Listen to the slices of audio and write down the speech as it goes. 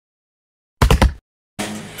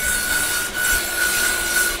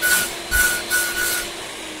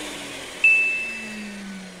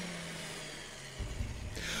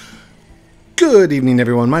Good evening,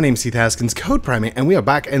 everyone. My name's Heath Haskins, Code Primate, and we are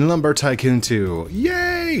back in Lumber Tycoon 2.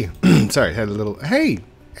 Yay! Sorry, had a little... Hey,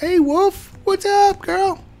 Wolf! What's up,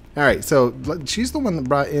 girl? Alright, so she's the one that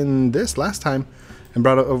brought in this last time and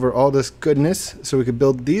brought over all this goodness so we could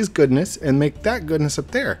build these goodness and make that goodness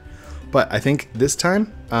up there. But I think this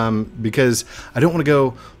time, because I don't want to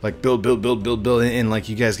go like build, and like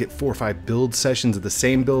you guys get 4 or 5 build sessions of the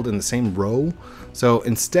same build in the same row. So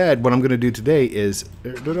instead, what I'm going to do today is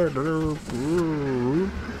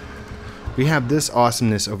we have this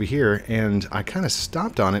awesomeness over here, and I kind of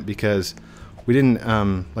stopped on it because we didn't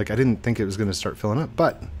I didn't think it was going to start filling up,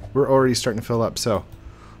 but we're already starting to fill up. So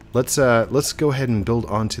let's go ahead and build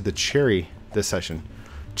onto the cherry this session.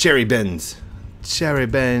 Cherry bends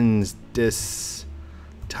this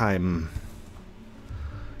time.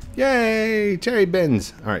 Yay, cherry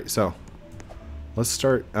bends. All right, so let's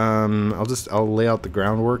start. I'll lay out the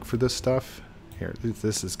groundwork for this stuff. Here,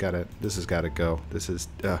 this has gotta go. This is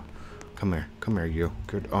come here, you.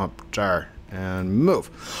 Good up there and move.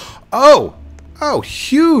 Oh,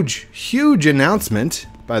 huge announcement,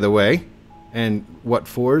 by the way, and what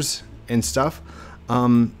fors and stuff.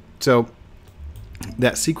 So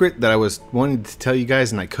that secret that I was wanting to tell you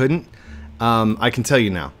guys and I couldn't, I can tell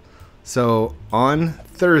you now. So on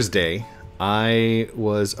Thursday, I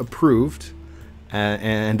was approved,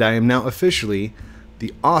 and I am now officially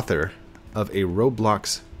the author of a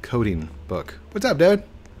Roblox coding book. What's up, dude?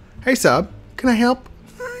 Hey, sub. Can I help?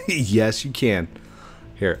 Yes, you can.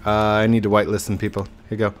 Here, I need to whitelist some people.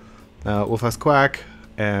 Here you go. Wolf House Quack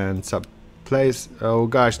and sub plays. Oh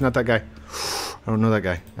gosh, not that guy. I don't know that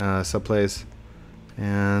guy. Sub plays.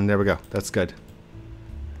 And there we go. That's good.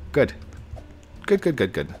 Good.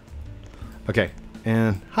 Okay.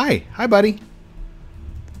 And hi, buddy.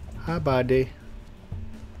 Hi, buddy.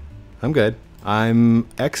 I'm good. I'm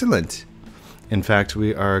excellent. In fact,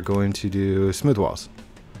 we are going to do smooth walls.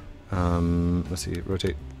 Let's see.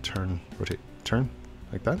 Rotate, turn,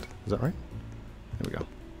 like that. Is that right? There we go.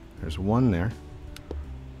 There's one there.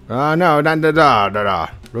 No,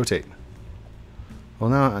 rotate. Well,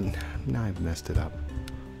 now I've messed it up.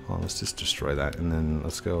 Oh, let's just destroy that, and then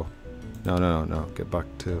let's go. No. Get back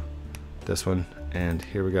to this one, and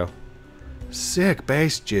here we go. Sick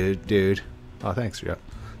base, dude. Oh, thanks, yeah.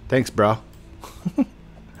 Thanks, bro.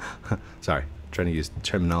 Sorry, trying to use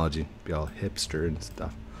terminology, be all hipster and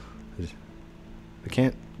stuff. I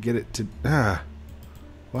can't get it to.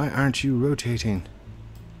 Why aren't you rotating?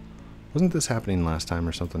 Wasn't this happening last time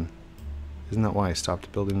or something? Isn't that why I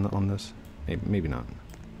stopped building on this? Maybe not.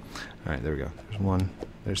 All right, there we go. There's one.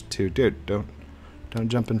 There's two. Dude, don't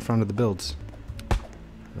jump in front of the builds.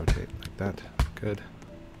 Rotate like that. Good.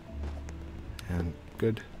 And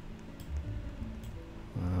good.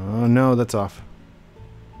 Oh no, that's off.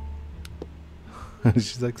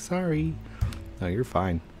 She's like, sorry. No, you're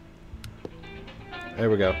fine.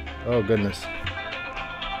 There we go. Oh goodness.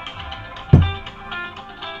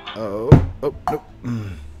 Oh nope.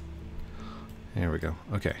 There we go.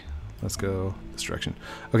 Okay. Let's go this direction.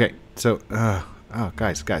 Okay, so, oh,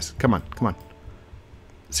 guys, come on.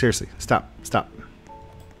 Seriously, stop.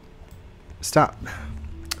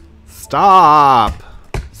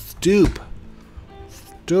 Stupid.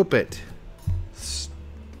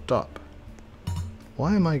 Stop.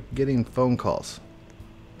 Why am I getting phone calls?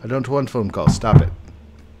 I don't want phone calls. Stop it.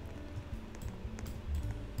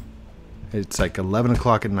 It's like 11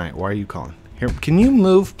 o'clock at night. Why are you calling? Here, can you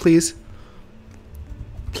move, please?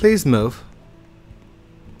 Please move.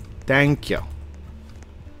 Thank you.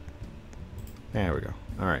 There we go.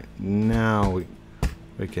 All right, now we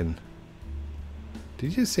can.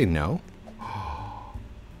 Did you just say no?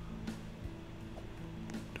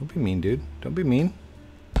 Don't be mean, dude. Don't be mean.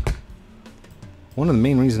 One of the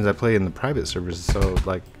main reasons I play in the private servers is so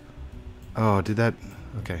like. Oh, did that?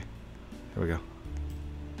 Okay. There we go.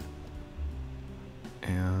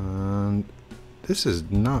 And this is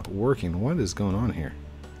not working. What is going on here?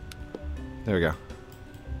 There we go.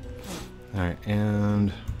 Alright,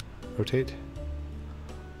 and rotate.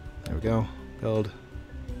 There we go. Build.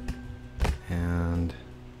 And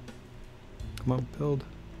come on, build.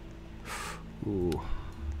 Ooh.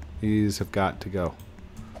 These have got to go.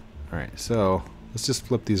 Alright, so let's just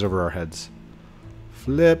flip these over our heads.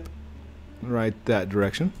 Flip right that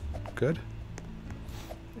direction. Good.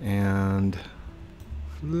 And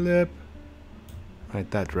flip right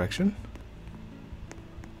that direction.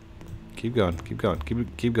 Keep going.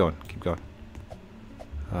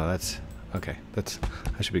 Oh, that's okay. That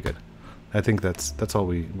should be good. I think that's all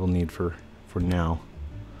we will need for now.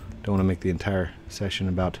 Don't want to make the entire session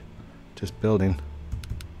about just building.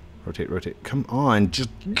 Rotate. Come on,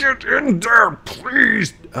 just get in there,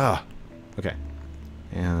 please. Okay.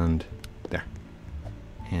 And there.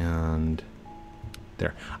 And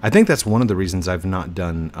there. I think that's one of the reasons I've not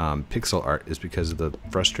done pixel art is because of the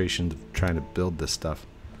frustration of trying to build this stuff.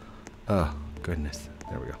 Oh, goodness.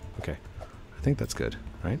 There we go. Okay. I think that's good,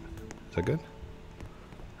 right? Is that good?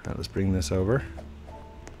 All right, let's bring this over.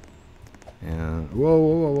 And whoa,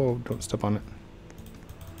 whoa, whoa, whoa. Don't step on it.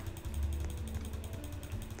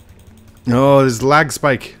 Oh, there's lag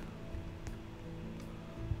spike.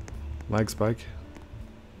 Lag spike.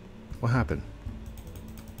 What happened?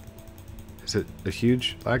 Is it a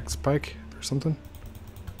huge lag spike or something?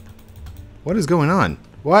 What is going on?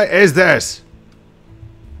 What is this?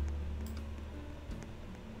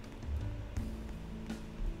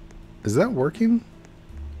 Is that working?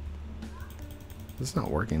 It's not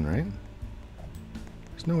working, right?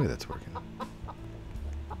 There's no way that's working.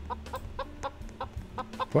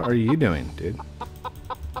 What are you doing, dude?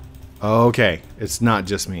 Okay, it's not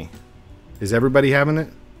just me. Is everybody having it?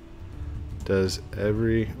 Does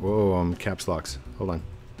every... Whoa, caps locks. Hold on.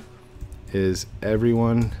 Is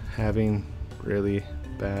everyone having really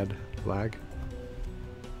bad lag?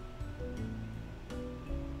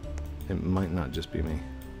 It might not just be me.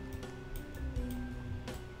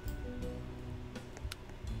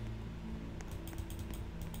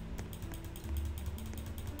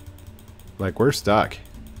 Like, we're stuck.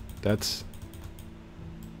 That's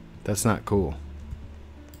not cool.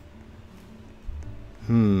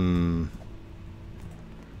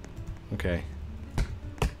 Okay.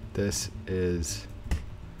 This is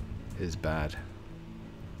bad.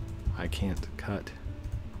 I can't cut.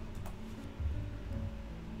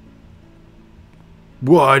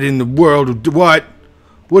 What in the world? What?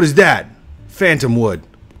 What is that? Phantom wood.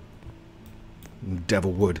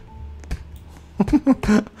 Devil wood.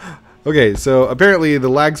 Okay, so apparently the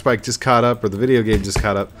lag spike just caught up, or the video game just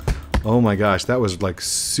caught up. Oh my gosh, that was like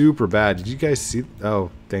super bad. Did you guys see? Oh,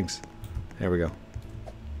 thanks. There we go.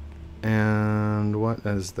 And what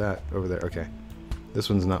is that over there? Okay. This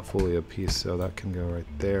one's not fully a piece, so that can go right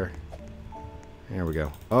there. There we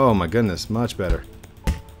go. Oh my goodness, much better.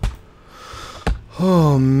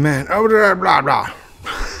 Oh man. Oh, blah, blah,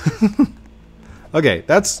 blah. Okay,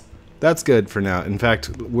 that's good for now. In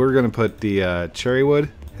fact, we're gonna put the cherry wood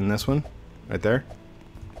in this one, right there.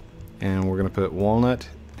 And we're gonna put walnut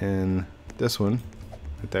in this one,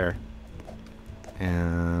 right there.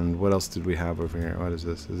 And what else did we have over here? What is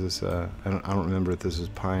this? Is this I don't remember if this is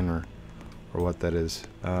pine or what that is.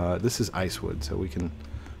 This is ice wood, so we can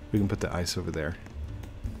put the ice over there.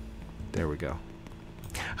 There we go.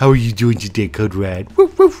 How are you doing today, Code Red?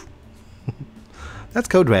 Woof woof. That's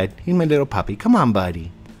Code Red. He's my little puppy. Come on,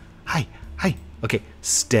 buddy. Hi, hi. Okay,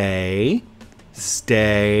 stay.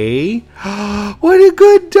 Stay. What a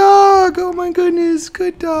good dog. Oh my goodness,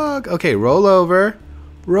 good dog. Okay, roll over.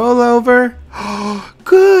 Roll over.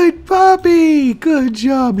 Good puppy. Good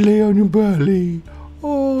job. Lay on your belly.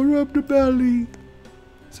 Oh, rub the belly.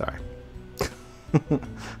 Sorry.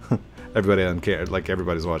 Everybody on care, like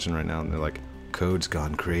everybody's watching right now, and they're like, Code's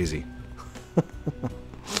gone crazy.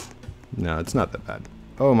 No, it's not that bad.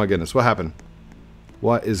 Oh my goodness, what happened?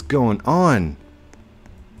 What is going on?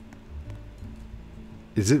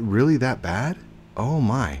 Is it really that bad? Oh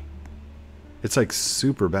my. It's like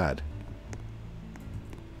super bad.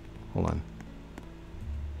 Hold on.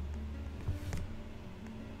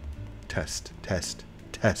 Test, test,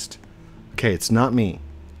 test. Okay, it's not me.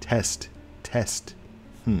 Test, test.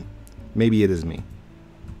 Maybe it is me.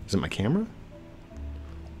 Is it my camera?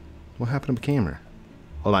 What happened to the camera?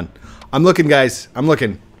 Hold on. I'm looking, guys. I'm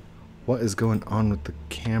looking. What is going on with the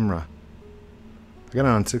camera? I got it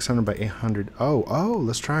on 600 by 800. Oh,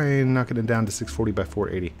 let's try knocking it down to 640 by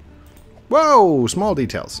 480. Whoa, small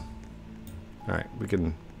details. All right, we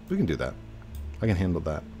can do that. I can handle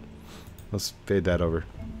that. Let's fade that over.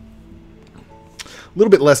 A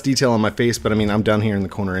little bit less detail on my face, but I mean, I'm down here in the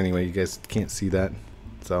corner anyway. You guys can't see that,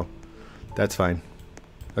 so that's fine.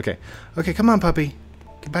 Okay, okay, come on, puppy.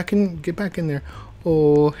 Get back in there.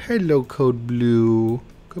 Oh, hello, Code Blue.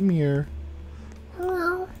 Come here.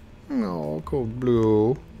 No, Code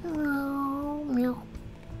Blue.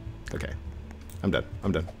 Okay, I'm done.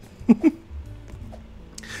 I'm done. If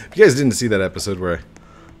you guys didn't see that episode where I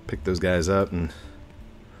picked those guys up and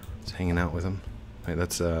was hanging out with them, right?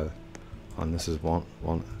 That's on this is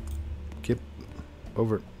walnut. Get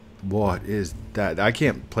over. What is that? I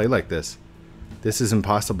can't play like this. This is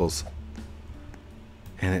impossibles.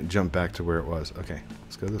 And it jumped back to where it was. Okay,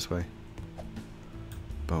 let's go this way.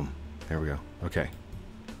 Boom. There we go. Okay.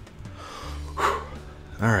 All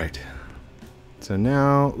right. So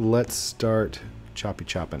now let's start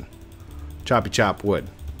chopping. Choppy chop wood.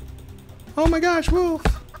 Oh my gosh, wolf.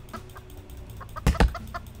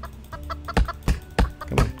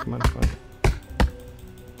 come on.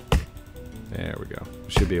 There we go.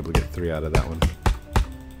 Should be able to get 3 out of that one.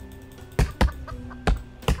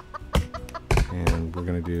 And we're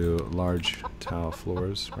going to do large tile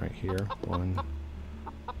floors right here. 1,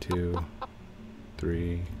 2,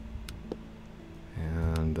 3.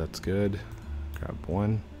 And that's good. Grab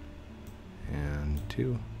 1 and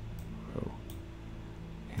 2. Oh.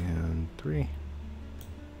 And 3.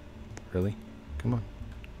 Really? Come on.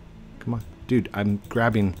 Come on. Dude, I'm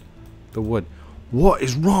grabbing the wood. What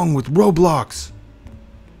is wrong with Roblox?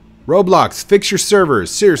 Roblox, fix your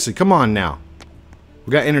servers. Seriously, come on now.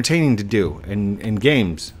 We got entertaining to do and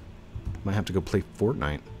games. Might have to go play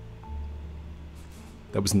Fortnite.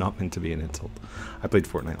 That was not meant to be an insult. I played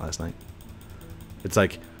Fortnite last night. It's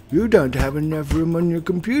like, you don't have enough room on your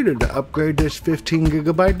computer to upgrade this 15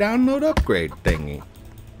 gigabyte download upgrade thingy.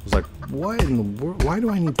 I was like, what in the world? Why do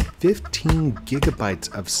I need 15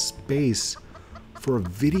 gigabytes of space for a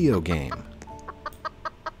video game?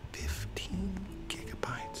 15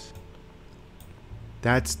 gigabytes.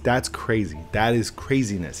 That's crazy. That is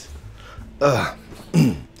craziness. Ugh.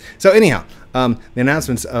 So anyhow, the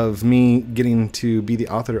announcements of me getting to be the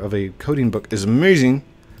author of a coding book is amazing,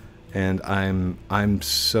 and I'm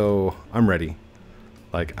ready.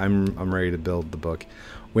 Like I'm ready to build the book.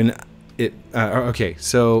 When it okay,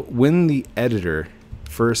 so when the editor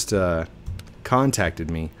first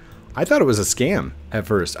contacted me, I thought it was a scam at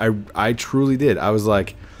first. I truly did. I was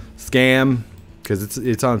like, scam, because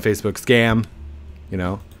it's on Facebook, scam, you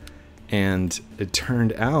know. And it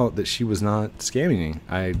turned out that she was not scamming me.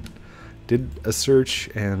 I did a search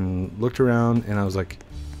and looked around, and I was like,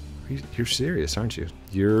 you're serious, aren't you?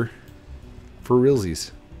 You're for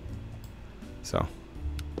realsies. So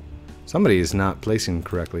somebody is not placing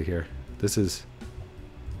correctly here. This is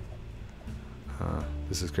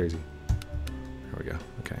crazy. There we go.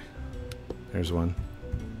 Okay. There's 1.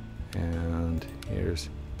 And here's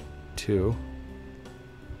 2.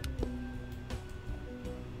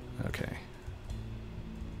 Okay.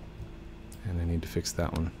 And I need to fix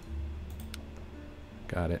that one.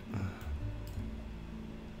 Got it.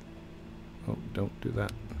 Oh, don't do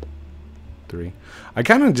that. 3. I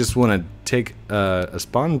kind of just want to take a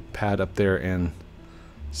spawn pad up there and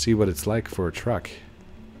see what it's like for a truck.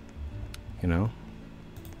 You know?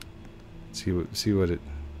 See what it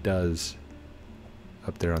does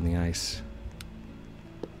up there on the ice.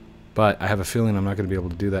 But I have a feeling I'm not going to be able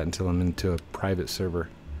to do that until I'm into a private server.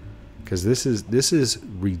 Because this is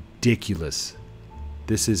ridiculous.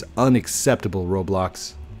 This is unacceptable,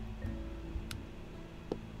 Roblox.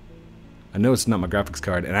 I know it's not my graphics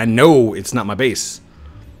card, and I know it's not my base.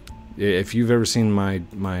 If you've ever seen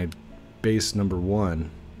my base number 1,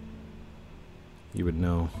 you would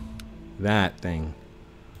know that thing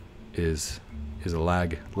is a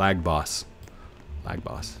lag boss. Lag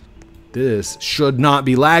boss. This should not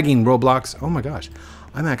be lagging, Roblox. Oh my gosh.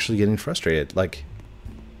 I'm actually getting frustrated. Like,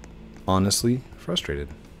 honestly frustrated.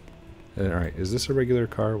 Alright, is this a regular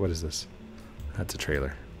car? What is this? That's a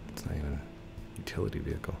trailer. It's not even a utility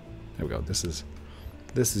vehicle. There we go. This is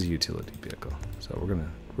a utility vehicle. So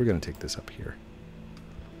we're gonna take this up here.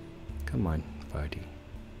 Come on, buddy.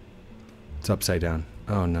 It's upside down.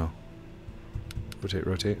 Oh no. Rotate,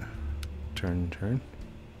 rotate. Turn, turn.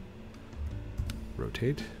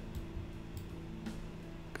 Rotate.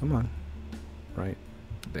 Come on. Right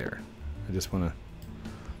there. I just wanna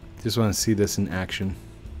see this in action.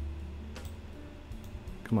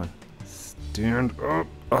 Come on. Stand up.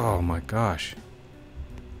 Oh my gosh.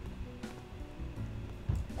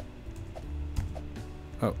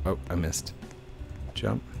 Oh, I missed.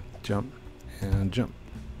 Jump, jump, and jump.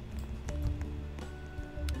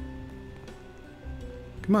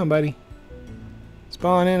 Come on, buddy.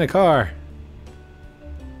 Spawn in a car.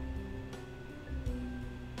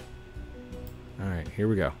 Alright, here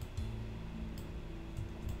we go.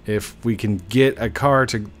 If we can get a car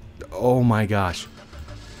to... Oh my gosh.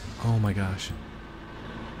 Oh my gosh.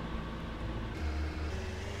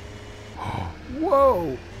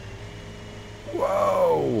 Whoa!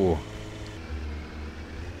 Whoa!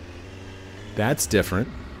 That's different.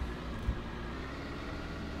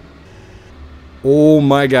 Oh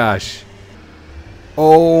my gosh.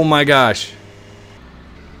 Oh my gosh.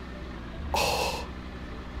 Oh.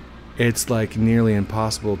 It's like nearly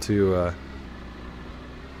impossible to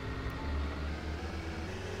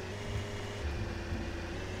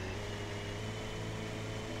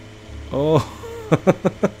Oh.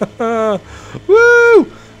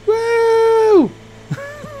 Woo! Woo!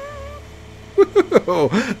 Whoa,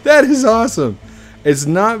 that is awesome. It's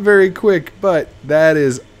not very quick, but that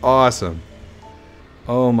is awesome.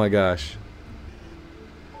 Oh my gosh.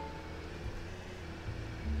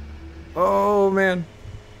 Oh, man.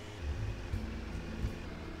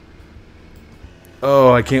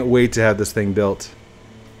 Oh, I can't wait to have this thing built.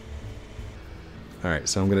 Alright,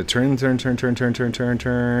 so I'm going to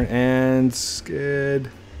turn, and skid.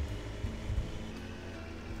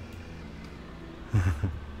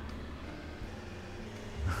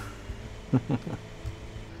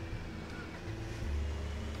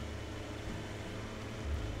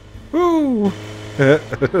 Woo!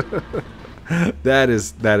 That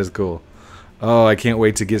is cool. Oh, I can't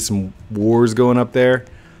wait to get some wars going up there.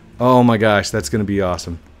 Oh my gosh, that's gonna be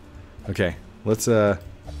awesome. Okay, let's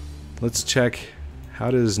check.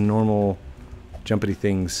 How does normal jumpity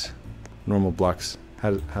things, normal blocks?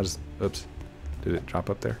 How does? Oops, did it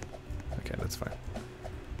drop up there? Okay, that's fine.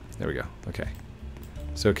 There we go. Okay,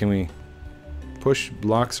 so can we push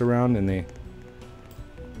blocks around and they?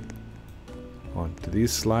 Oh, do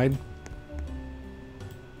these slide?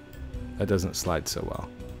 That doesn't slide so well.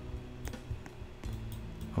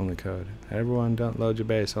 Only code. Everyone don't load your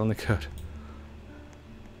base, only code.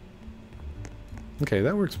 Okay,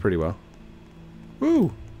 that works pretty well.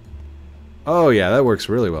 Woo! Oh yeah, that works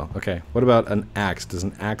really well. Okay, what about an axe? Does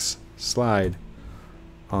an axe slide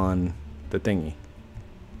on the thingy?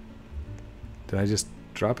 Did I just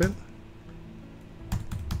drop it?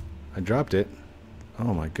 I dropped it.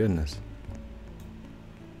 Oh my goodness.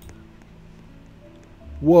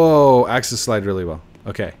 Whoa, axes slide really well.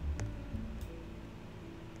 Okay.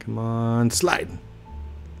 Come on, slide.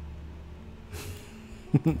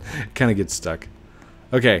 Kind of gets stuck.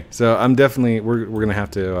 Okay, so I'm definitely we're gonna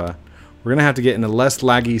have to get in a less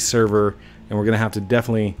laggy server, and we're gonna have to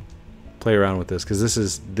definitely play around with this because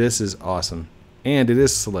this is awesome, and it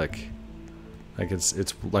is slick. Like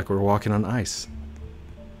it's like we're walking on ice.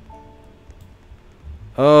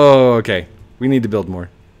 Oh, okay. We need to build more.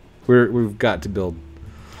 We've got to build.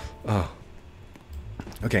 Oh.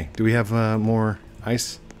 Okay. Do we have more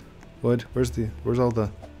ice wood? Where's all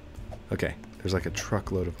the? Okay. There's like a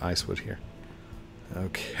truckload of ice wood here.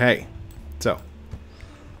 Okay. So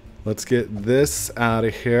let's get this out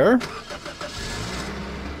of here.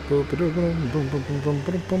 Okay.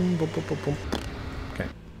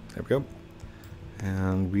 There we go.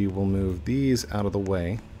 And we will move these out of the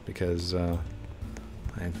way because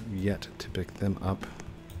I've yet to pick them up.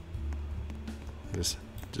 Just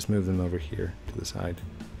move them over here to the side.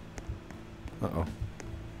 Uh-oh.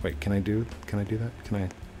 Wait, can I do that? Can I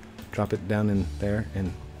drop it down in there?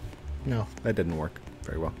 And no, that didn't work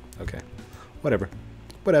very well. Okay. Whatever.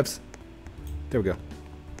 Whatevs. There we go.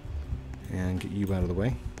 And get you out of the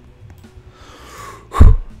way.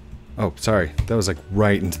 Oh, sorry. That was like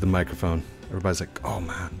right into the microphone. Everybody's like, oh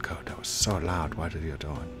man, God, that was so loud. What are you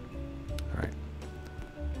doing? Alright.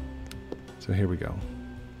 So here we go.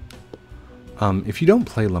 If you don't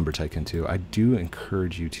play Lumber Tycoon 2, I do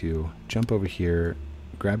encourage you to jump over here,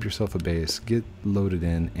 grab yourself a base, get loaded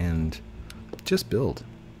in, and just build.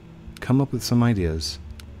 Come up with some ideas,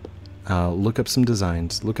 look up some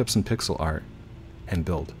designs, look up some pixel art, and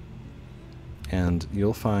build. And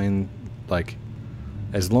you'll find, like,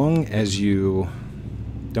 as long as you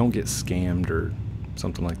don't get scammed or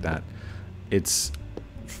something like that, it's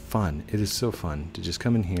fun. It is so fun to just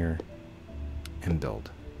come in here and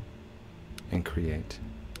build and create.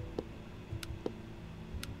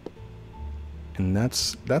 And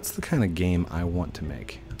that's the kind of game I want to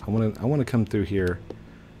make. I want to come through here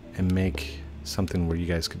and make something where you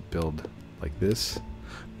guys could build like this,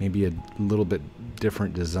 maybe a little bit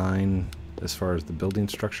different design as far as the building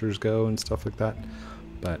structures go and stuff like that.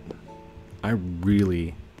 But I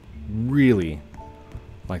really, really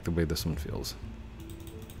like the way this one feels.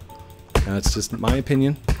 Now it's just my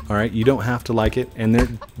opinion. All right, you don't have to like it,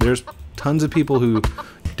 and there's tons of people who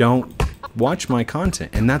don't watch my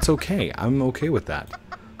content, and that's okay. I'm okay with that,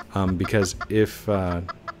 because if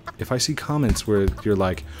I see comments where you're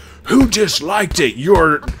like, "Who disliked it?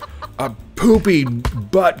 You're a poopy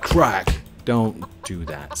butt crack," don't do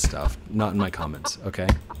that stuff. Not in my comments, okay?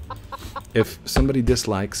 If somebody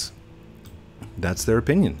dislikes, that's their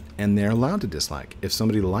opinion, and they're allowed to dislike. If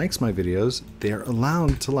somebody likes my videos, they're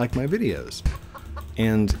allowed to like my videos.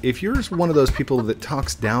 And if you're one of those people that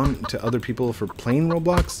talks down to other people for playing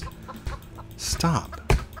Roblox, stop.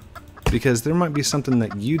 Because there might be something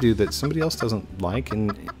that you do that somebody else doesn't like,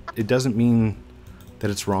 and it doesn't mean that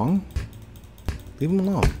it's wrong. Leave them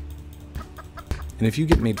alone. And if you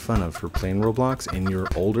get made fun of for playing Roblox and you're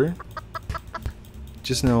older,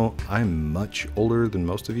 just know I'm much older than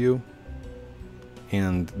most of you.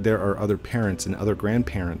 And there are other parents and other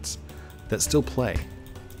grandparents that still play.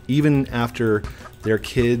 Even after their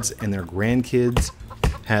kids and their grandkids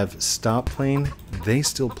have stopped playing, they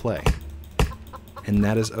still play. And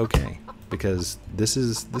that is okay, because this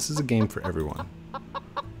is a game for everyone.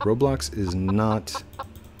 Roblox is not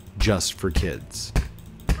just for kids.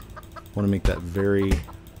 I want to make that very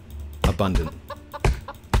abundant.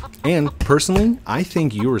 And personally, I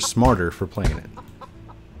think you are smarter for playing it.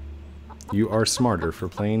 You are smarter for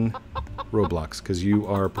playing Roblox because you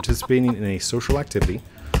are participating in a social activity.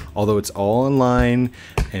 Although it's all online,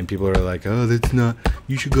 and people are like, "Oh, that's not.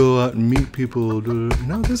 You should go out and meet people."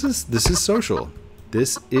 No, this is social.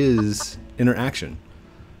 This is interaction.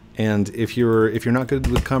 And if you're not good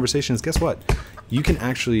with conversations, guess what? You can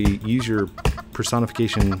actually use your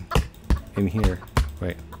personification in here.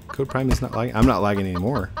 Wait, Code Prime is not lagging. I'm not lagging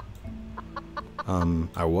anymore.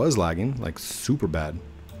 I was lagging, like super bad.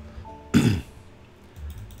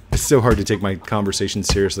 It's so hard to take my conversation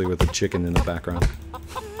seriously with a chicken in the background.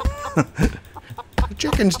 The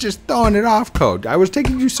chicken's just throwing it off, Code. I was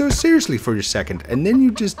taking you so seriously for a second, and then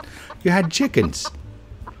you had chickens.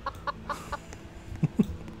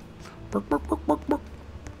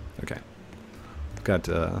 Okay. I've got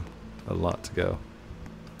a lot to go.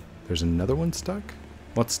 There's another one stuck?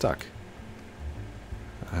 What's stuck?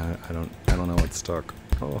 I don't know what's stuck.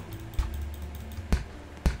 Oh.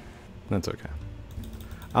 That's okay.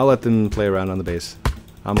 I'll let them play around on the base.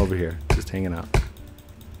 I'm over here, just hanging out.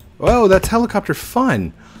 Oh, that's helicopter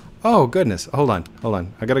fun. Oh, goodness. Hold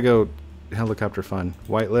on. I gotta go helicopter fun.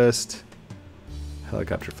 Whitelist.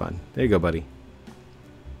 Helicopter fun. There you go, buddy.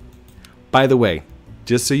 By the way,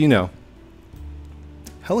 just so you know,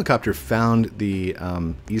 Helicopter found the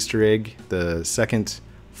Easter egg, the second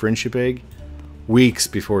friendship egg, weeks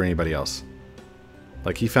before anybody else.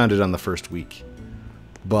 Like, he found it on the first week.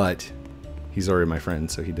 But he's already my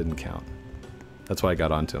friend, so he didn't count. That's why I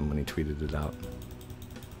got onto him when he tweeted it out.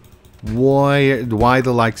 Why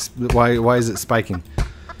the likes? Why is it spiking?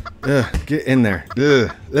 Ugh, get in there.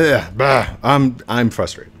 Bah. I'm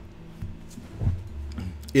frustrated.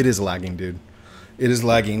 It is lagging, dude. It is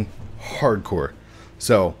lagging hardcore.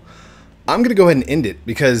 So I'm gonna go ahead and end it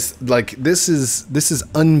because like this is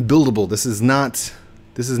unbuildable. This is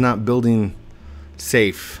not building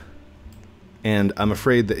safe. And I'm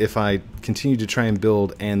afraid that if I continue to try and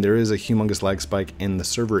build and there is a humongous lag spike and the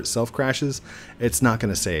server itself crashes, it's not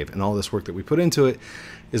going to save. And all this work that we put into it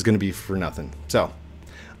is going to be for nothing. So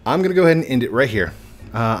I'm going to go ahead and end it right here.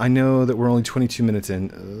 I know that we're only 22 minutes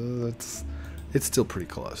in. It's still pretty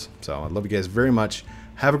close. So I love you guys very much.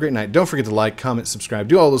 Have a great night. Don't forget to like, comment, subscribe,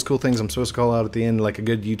 do all those cool things I'm supposed to call out at the end like a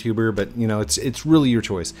good YouTuber. But, you know, it's really your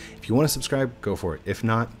choice. If you want to subscribe, go for it. If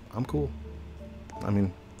not, I'm cool. I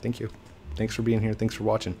mean, thank you. Thanks for being here. Thanks for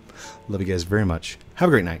watching. Love you guys very much. Have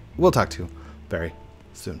a great night. We'll talk to you very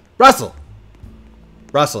soon. Russell!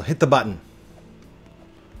 Russell, hit the button.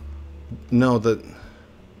 No,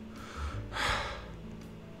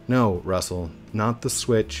 No, Russell. Not the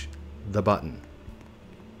switch. The button.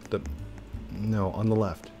 No, on the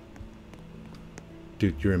left.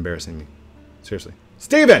 Dude, you're embarrassing me. Seriously.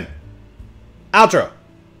 Steven! Outro!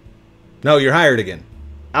 No, you're hired again.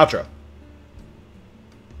 Outro.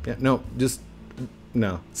 Yeah, no, just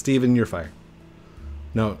no. Steven, you're fired.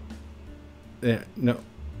 No. Yeah, no.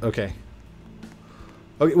 Okay.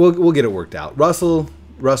 Okay, we'll get it worked out. Russell,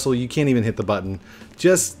 you can't even hit the button.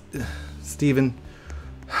 Just Steven.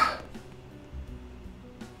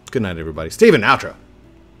 Good night, everybody. Steven, outro.